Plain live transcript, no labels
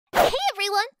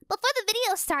everyone! Before the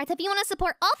video starts, if you want to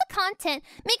support all the content,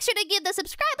 make sure to give the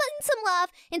subscribe button some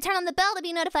love and turn on the bell to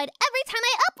be notified every time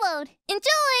I upload.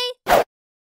 Enjoy!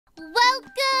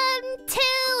 Welcome to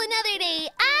another day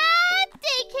at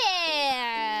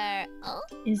Daycare! Oh?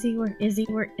 Is he when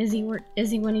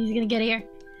he's gonna get here?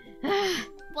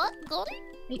 What, Goldie?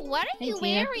 What are you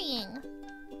Tina. wearing?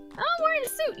 I'm wearing a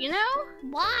suit, you know?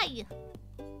 Why?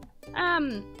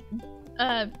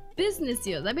 Business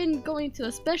deals. I've been going to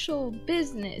a special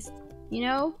business, you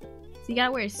know? So you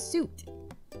gotta wear a suit.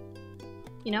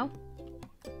 You know?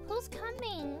 Who's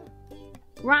coming?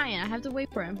 Ryan, I have to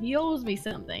wait for him. He owes me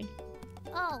something.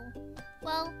 Oh,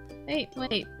 well... Wait,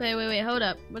 hold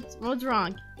up. What's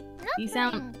wrong?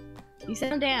 Nothing. You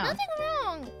sound down. Nothing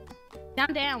wrong.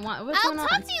 Sound down. What's I'll going on?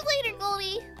 talk to you later,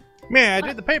 Goldie. Man, I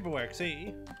did the paperwork,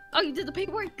 see? Oh, you did the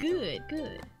paperwork? Good.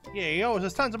 Yeah, he owes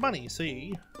us tons of money,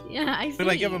 see? Yeah, I see. Should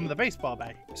I give him the baseball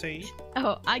bat, see?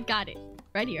 Oh, I got it.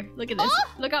 Right here. Look at this.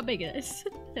 Oh! Look how big it is.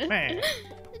 Man.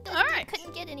 Alright.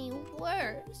 Couldn't get any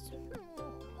worse.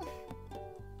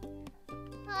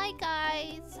 Hi,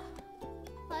 guys.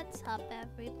 What's up,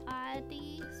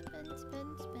 everybody?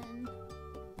 Spin.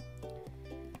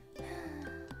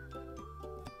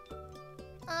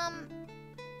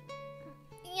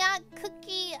 Yeah,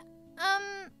 Cookie,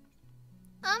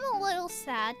 I'm a little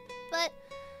sad, but...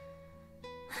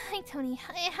 Hi, Tony.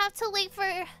 I have to wait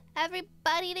for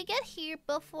everybody to get here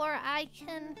before I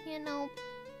can, you know,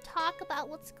 talk about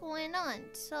what's going on.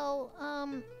 So,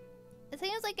 it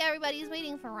seems like everybody's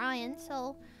waiting for Ryan,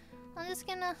 so I'm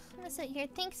gonna sit here.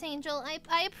 Thanks, Angel.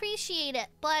 I appreciate it,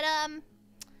 but I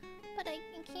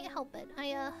can't help it.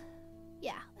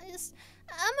 Yeah,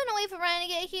 I'm gonna wait for Ryan to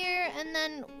get here, and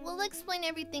then we'll explain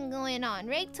everything going on,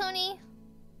 right, Tony?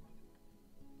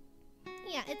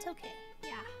 Yeah, it's okay.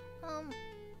 Yeah,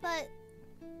 but...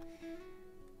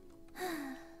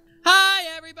 Hi,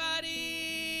 everybody!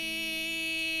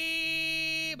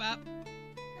 Bop.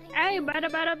 Hey,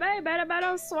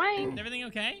 better swing. Is everything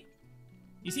okay?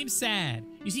 You seem sad.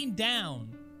 You seem down.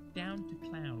 Down to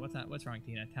clown. What's wrong,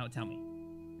 Tina? Tell me.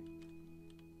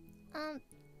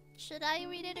 Should I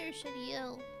read it or should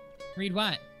you? Read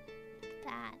what?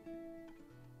 That.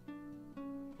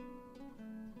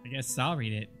 I guess I'll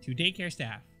read it. To daycare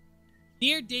staff.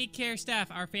 Dear daycare staff,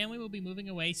 our family will be moving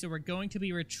away, so we're going to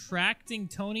be retracting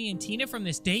Tony and Tina from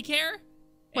this daycare?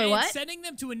 Wait, and what? Sending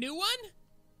them to a new one?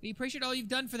 We appreciate all you've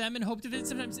done for them and hope to visit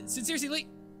sometime. Sincerely,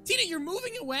 Tina, you're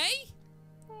moving away?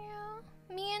 Yeah,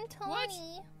 me and Tony. What?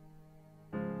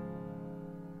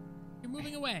 You're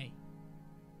moving away.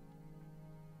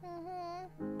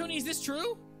 Tony, is this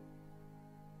true?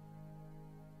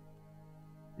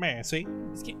 Man, see?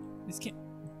 This can't,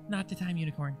 not the time,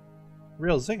 unicorn.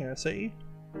 Real zinger, see?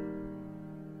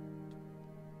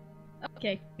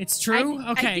 Okay. It's true?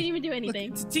 Okay. I didn't even do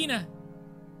anything. Look, Tina,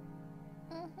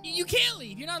 you can't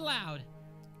leave. You're not allowed.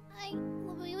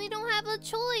 We don't have a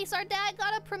choice. Our dad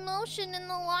got a promotion in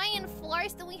the Lion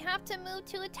Force, and we have to move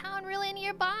to a town really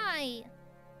nearby.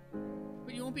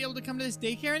 But you won't be able to come to this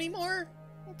daycare anymore?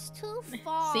 It's too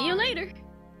far. See you later.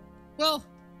 Well,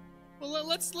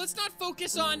 let's not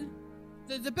focus on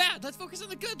the bad. Let's focus on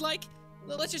the good. Like,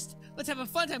 let's have a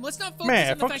fun time. Let's not focus on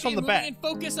the fact that you're moving and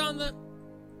focus on the.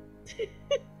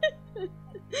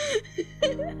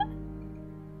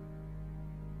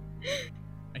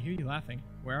 I hear you laughing.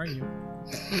 Where are you?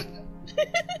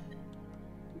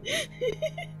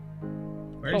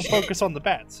 Where is she? Focus on the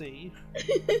bat, see?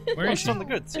 Where is Focus she? on the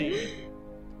good, see?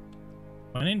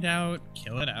 When in doubt,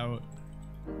 kill it out.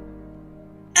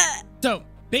 So,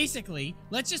 basically,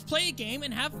 let's just play a game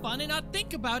and have fun and not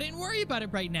think about it and worry about it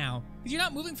right now. Because you're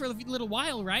not moving for a little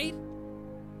while, right?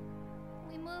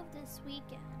 We moved this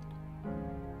weekend.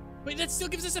 But that still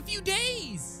gives us a few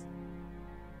days.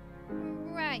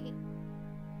 Right.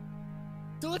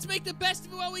 So let's make the best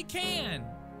of it while we can.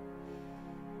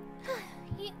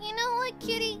 You know what,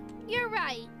 Kitty? You're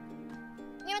right.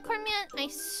 Unicorn Man, I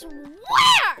swear!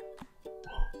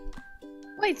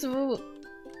 Wait, so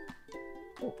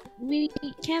we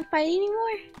can't fight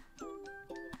anymore?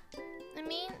 I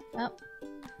mean, Oh.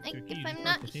 if I'm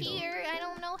not here, I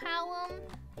don't know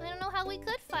how we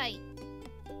could fight.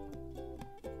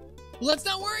 Well, let's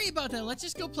not worry about that. Let's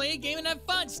just go play a game and have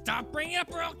fun. Stop bringing it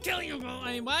up or I'll kill you.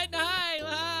 I mean, what?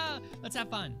 Hi. Let's have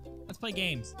fun. Let's play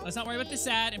games. Let's not worry about the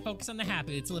sad and focus on the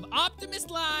happy. Let's live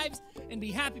optimist lives and be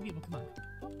happy people. Come on.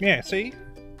 Yeah, see?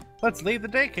 Let's leave the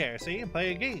daycare, see? And play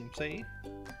a game, see?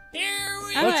 Here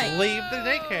we Let's go. leave the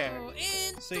daycare.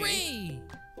 In See? 3,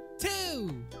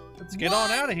 2, Let's get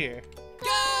on out of here. go!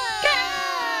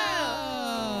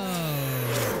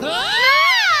 Ah!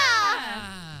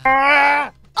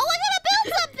 Ah! Oh, I gotta build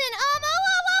something!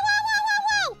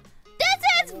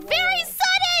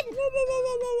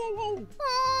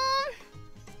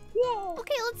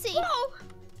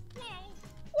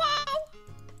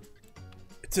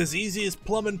 It's as easy as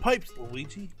plumbing pipes,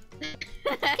 Luigi. Okay,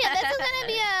 this is gonna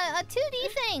be a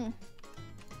 2D thing.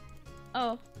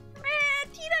 Oh.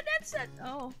 Man, Tina, that's it.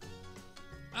 Oh.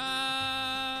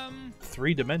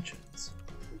 3 dimensions.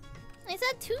 I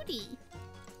said 2D.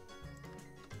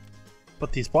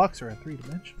 But these blocks are in 3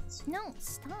 dimensions. No,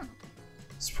 stop.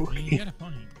 Spooky. You got a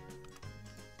point.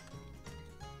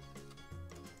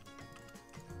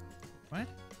 What?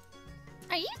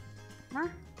 Are you? Huh?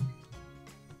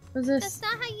 What's this? That's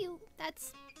not how you.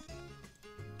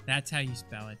 That's how you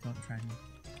spell it. Don't try me.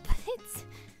 But it's.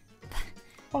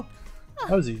 Oh, that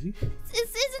was easy.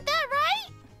 Isn't that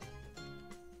right?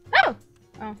 Oh!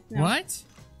 Oh, no. What?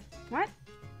 What?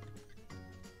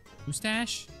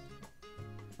 Mustache?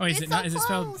 Oh, is You're it not? so Is it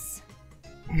spelled? close.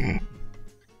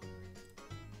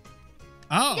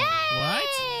 Oh,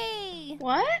 Yay!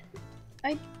 What?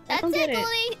 I That's don't get it, it.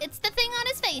 Goldie. It's the thing on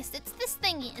his face. It's this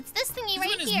thingy. It's this thingy This right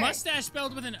one is here. mustache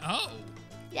spelled with an O.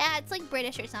 Yeah, it's like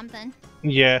British or something.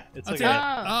 Yeah, it's I'll like tell you-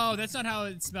 a, oh, that's not how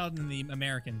it's spelled in the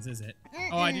Americans, is it?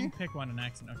 Oh, I didn't pick one on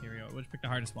accident. Okay, here we go. We'll just pick the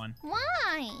hardest one.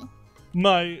 Why?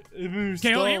 my mustache.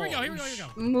 Okay, oh, here we go. Here we go. Here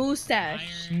we go.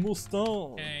 Mustache. Iron. Mustache.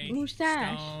 Okay.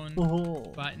 Mustache. Stone.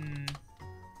 Oh. Button.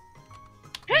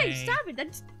 Hey, Okay. stop it!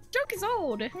 That joke is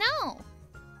old. No.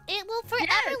 It will forever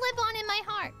Yes. live on in my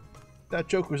heart. That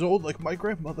joke was old like my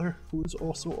grandmother, who is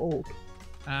also old.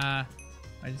 I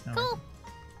just know. Cool.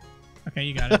 Okay,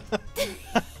 you got it.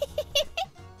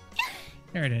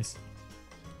 There it is.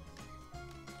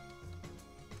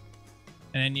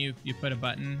 And then you put a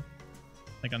button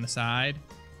like on the side.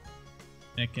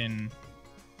 And it can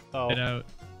spit Oh, out.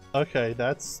 okay,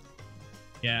 that's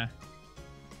Yeah.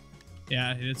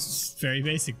 Yeah, it's very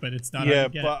basic, but it's not yeah,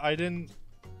 hard to get. but I didn't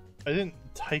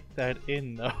type that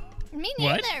in though. Me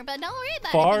What? neither, but don't worry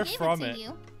about Far it. I gave from it to it.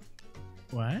 you.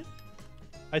 What?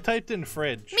 I typed in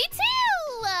fridge. Me too!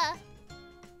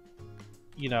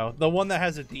 You know, the one that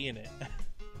has a D in it.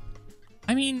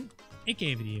 I mean, it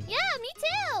gave it to you. Yeah, me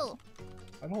too!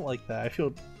 I don't like that. I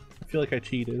feel like I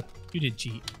cheated. You did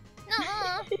cheat.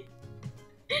 Nuh-uh.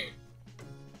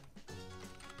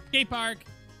 Skate park.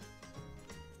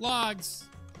 Logs.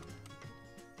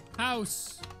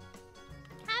 House.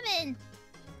 Cabin.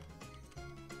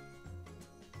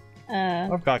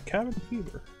 I've got cabin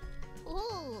fever.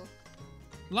 Ooh.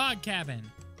 Log cabin.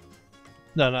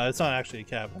 No, it's not actually a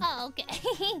cabin. Oh, okay.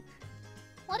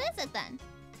 What is it then?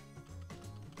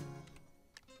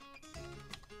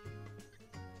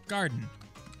 Garden.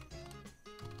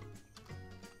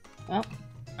 Well,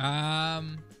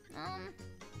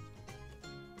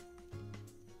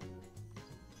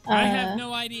 I have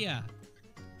no idea.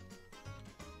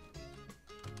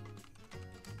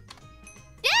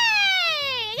 Yay!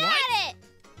 I got it!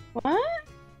 What?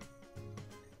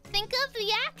 Think of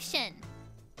the action.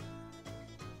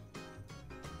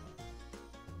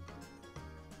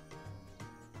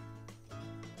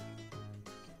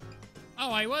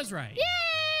 Oh, I was right.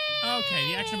 Yay!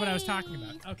 Okay, the action of what I was talking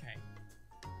about. Okay.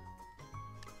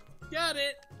 Got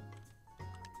it.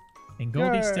 And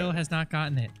Goldie Yay. still has not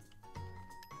gotten it.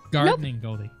 Gardening,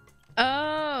 Goldie.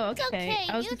 Oh, It's okay. okay,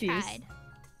 I was you confused. tried.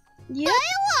 Yep.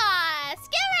 I lost!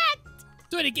 Correct!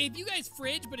 So it gave you guys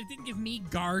fridge, but it didn't give me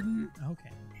garden. Okay.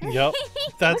 Yep.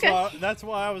 That's Okay.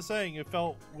 why I was saying it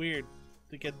felt weird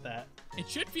to get that. It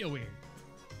should feel weird.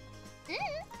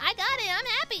 I got it. I'm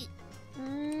happy.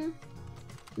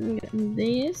 Let me get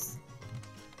this.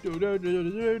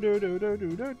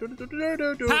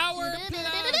 Power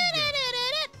plug.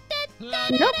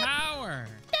 Plug Nope. power.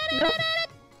 Nope.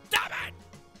 Stop it.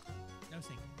 No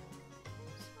singing.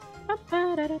 I'm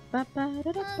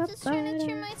just trying to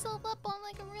cheer myself up on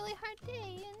like a really hard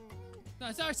day.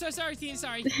 No, sorry, Tina.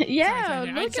 Sorry. Yeah,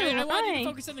 sorry. look at I wanted you to mine.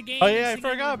 focus on the game. Oh and yeah, I sing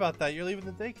forgot along. about that. You're leaving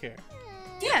the daycare.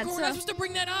 Yeah, We're so- not supposed to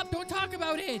bring that up. Don't talk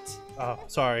about it. Oh,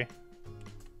 sorry.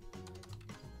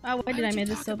 Oh, why did I would you make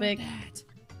this talk so about big? that?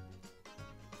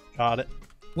 Got it.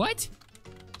 What?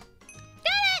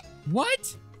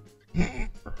 What? Dun,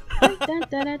 dun,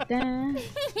 dun, dun.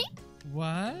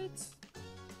 What?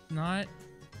 Not.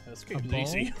 That's A bowl?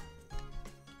 easy.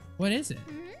 What is it?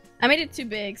 I made it too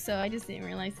big, so I just didn't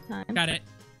realize the time. Got it.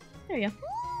 There you go.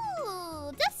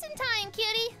 Ooh, just in time,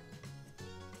 cutie.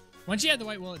 Once you had the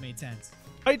white wool, it made sense.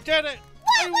 I did it!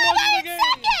 I won the game!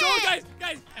 Go,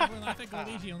 guys! Everyone laughed at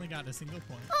Goldie. She only got a single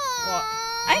point. Aww,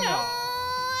 I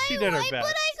know. She did her But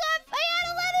best. I had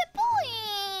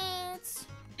 11 points.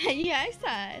 Yeah, I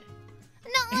saw it.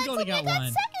 No, And I Goldie think I got got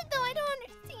one. second though. I don't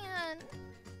understand.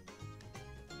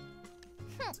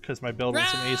 It's because my build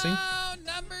was amazing. Round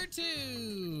number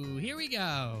 2. Here we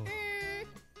go.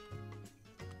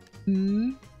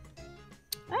 Oh,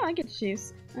 I get to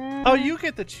choose. Oh, you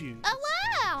get to choose. Oh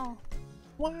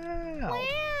Wow.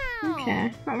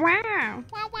 Okay. Wow.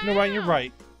 Wow, You know, Ryan, you're wow.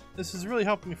 right. This is really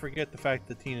helping me forget the fact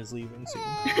that Tina's leaving soon.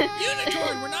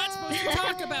 Unicorn, we're not supposed to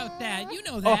talk about that. You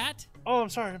know that. Oh, I'm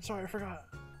sorry, I forgot.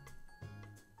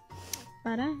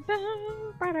 But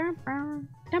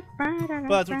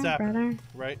that's what's happening.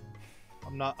 Right?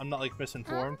 I'm not like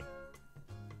misinformed.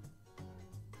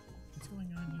 What's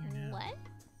going on here now? What?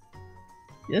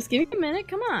 Just give me a minute.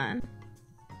 Come on.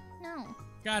 No.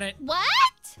 Got it. What?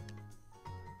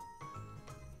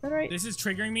 All right. This is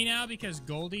triggering me now because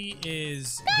Goldie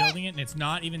is building it and it's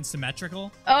not even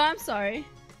symmetrical. Oh, I'm sorry.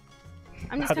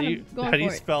 I'm just How do kind you of going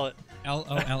for it. spell it?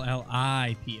 Lollipop.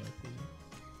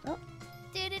 Oh.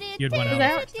 You had one Is L.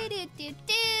 that-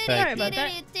 Sorry about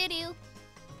that.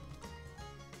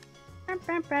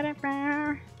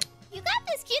 You got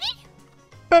this, kitty.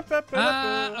 Okay.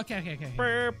 You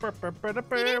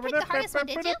didn't pick the hardest one,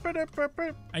 did you?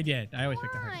 I did. I always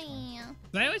pick the hardest one.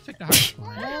 Why? I always pick the hardest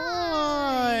one.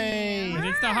 Why? Because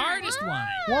it's the hardest one.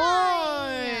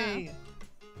 Why?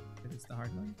 Because it's the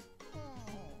hard one.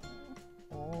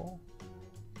 Oh.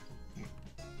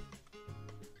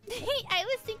 I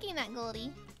was thinking that,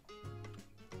 Goldie.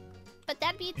 But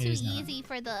that'd be too is not. easy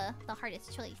for the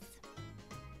hardest choice.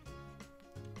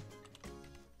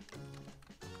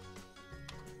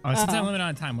 Oh, since I'm limited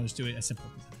on time, we'll just do it as simple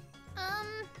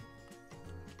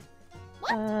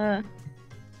as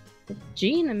The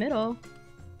G in the middle.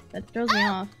 That throws me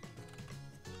off.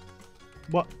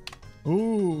 What?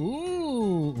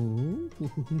 Ooh,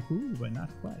 but not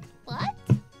quite. What?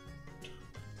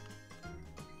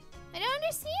 I don't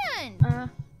understand.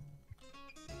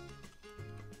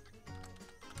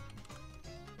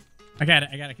 I got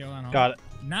it. Go on. Got it.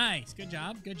 Nice. Good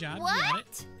job. You got it.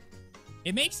 What?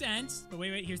 It makes sense, but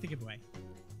wait. Here's the giveaway.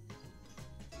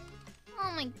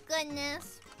 Oh my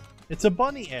goodness. It's a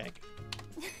bunny egg.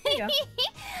 There you go.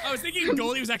 I was thinking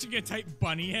Goldie was actually gonna type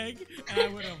bunny egg, and I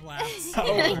would have laughed.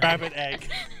 Oh, rabbit egg.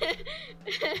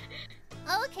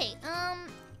 Okay,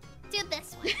 do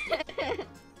this one.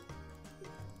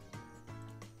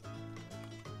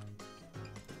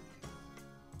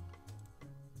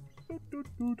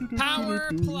 Power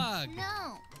plug.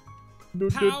 No.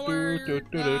 Power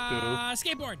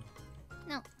skateboard.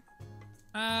 No.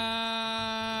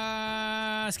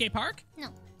 Skate park. No.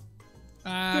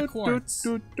 Quartz.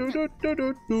 Go.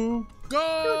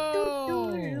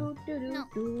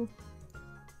 No.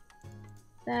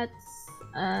 That's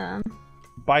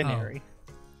Binary.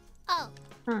 Oh.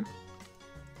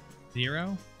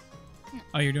 0? No.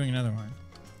 Oh, you're doing another one.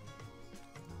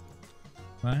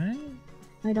 What?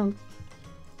 I don't.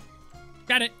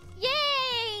 Got it.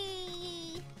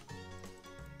 Yay!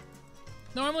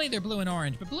 Normally they're blue and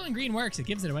orange, but blue and green works. It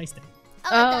gives it away stick.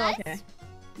 Oh, it does? okay.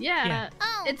 Yeah.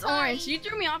 Oh, It's sorry. orange. You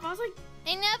threw me off. I was like,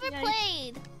 I never Yeah,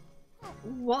 played.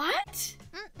 what?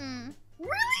 Mm-mm.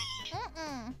 Really?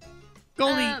 Mm-mm.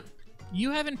 Goldie,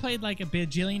 you haven't played like a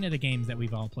bajillion of the games that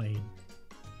we've all played.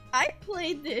 I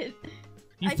played it.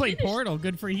 You've I played finished- Portal.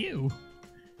 Good for you.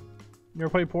 You ever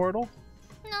play Portal?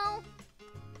 No.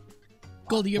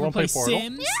 Goldie, you Wanna ever play play Portal?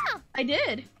 Sims? Yeah. I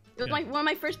did. It was Yeah. one of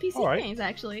my first PC Alright. games,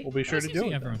 actually. We'll be sure That to seems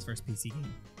do it. everyone's first PC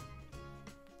game.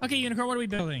 Okay, Unicorn, what are we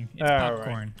building? It's All right.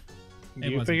 popcorn. Then. It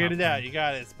You wasn't figured it popcorn. out. You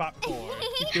got it. It's popcorn.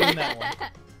 Keep doing that one.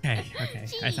 Okay.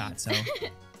 I thought so.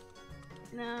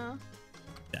 No.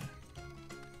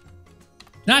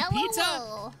 Not Yellow pizza.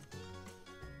 wool.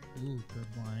 Ooh, good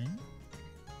one.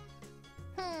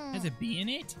 Hmm. Has a bee in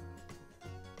it?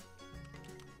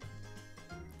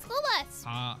 School bus.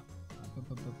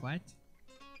 What?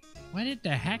 What did the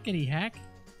hackety hack?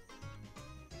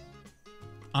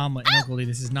 Omelet. No, Goldie,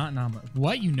 this is not an omelet.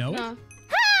 What? You know it? No.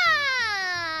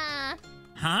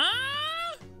 Ha!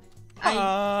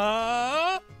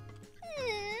 Huh?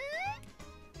 Hmm.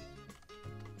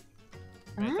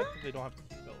 I mean, Huh? they don't have to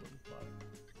keep building.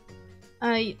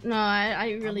 No,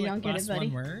 I really don't Omelet get it, plus buddy.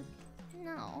 one word?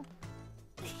 No.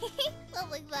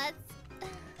 Lovely bus.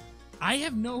 I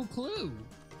have no clue.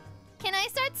 Can I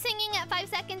start singing at 5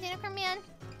 seconds, Unicorn Man?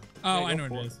 Oh, Yeah, I go know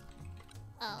what for it it. is.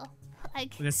 Oh.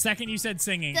 The second you said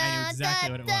singing, I knew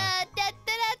exactly what it was.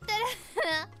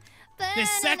 The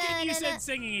second you said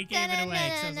singing, it gave it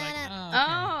away. So I was like,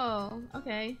 oh,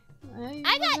 okay. Oh, okay.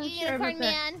 I got you, wasn't sure about Unicorn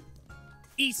that. Man.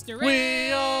 Easter egg.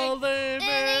 We all live In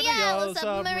in a a yellow submarine.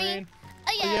 submarine.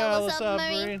 A yellow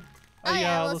submarine. A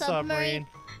yellow submarine.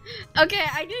 Okay,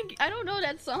 I don't know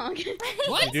that song.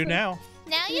 What? You do now.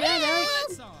 Now you Yeah, do. That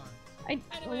song.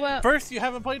 Anyway. Well, First, you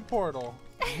haven't played Portal.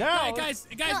 Now, Alright, guys,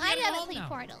 No, we I gotta go haven't home played now.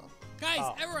 Portal. Guys,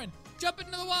 Oh. everyone, jump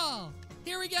into the wall.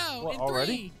 Here we go. What, In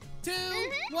already? 3, 2,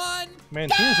 Mm-hmm. 1. man,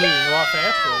 Tina's leaving a lot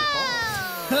faster than I thought.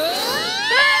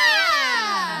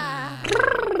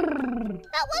 Ah!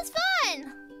 That was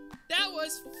fun. That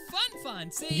was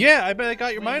fun. See? Yeah, I bet I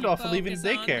got your When mind you off of leaving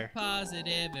focus on the daycare.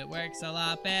 positive, it works a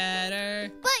lot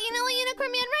better. But you know what,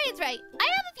 Unicorn Man Ryan's right. I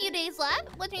have a few days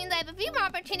left, which means I have a few more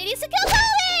opportunities to kill Chloe!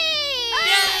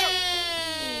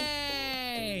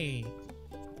 Yay!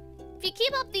 If you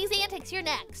keep up these antics, you're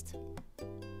next.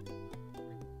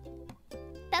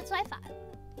 That's what I thought.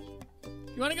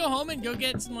 You want to go home and go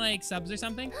get some, like, subs or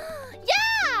something?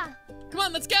 Yeah! Come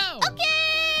on, let's go!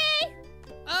 Okay!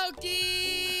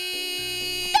 Okie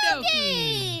dokie!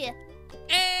 Okay!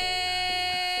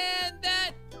 And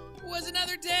that was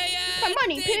another day at My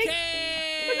money, pig.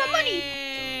 Daycare! Where's my money?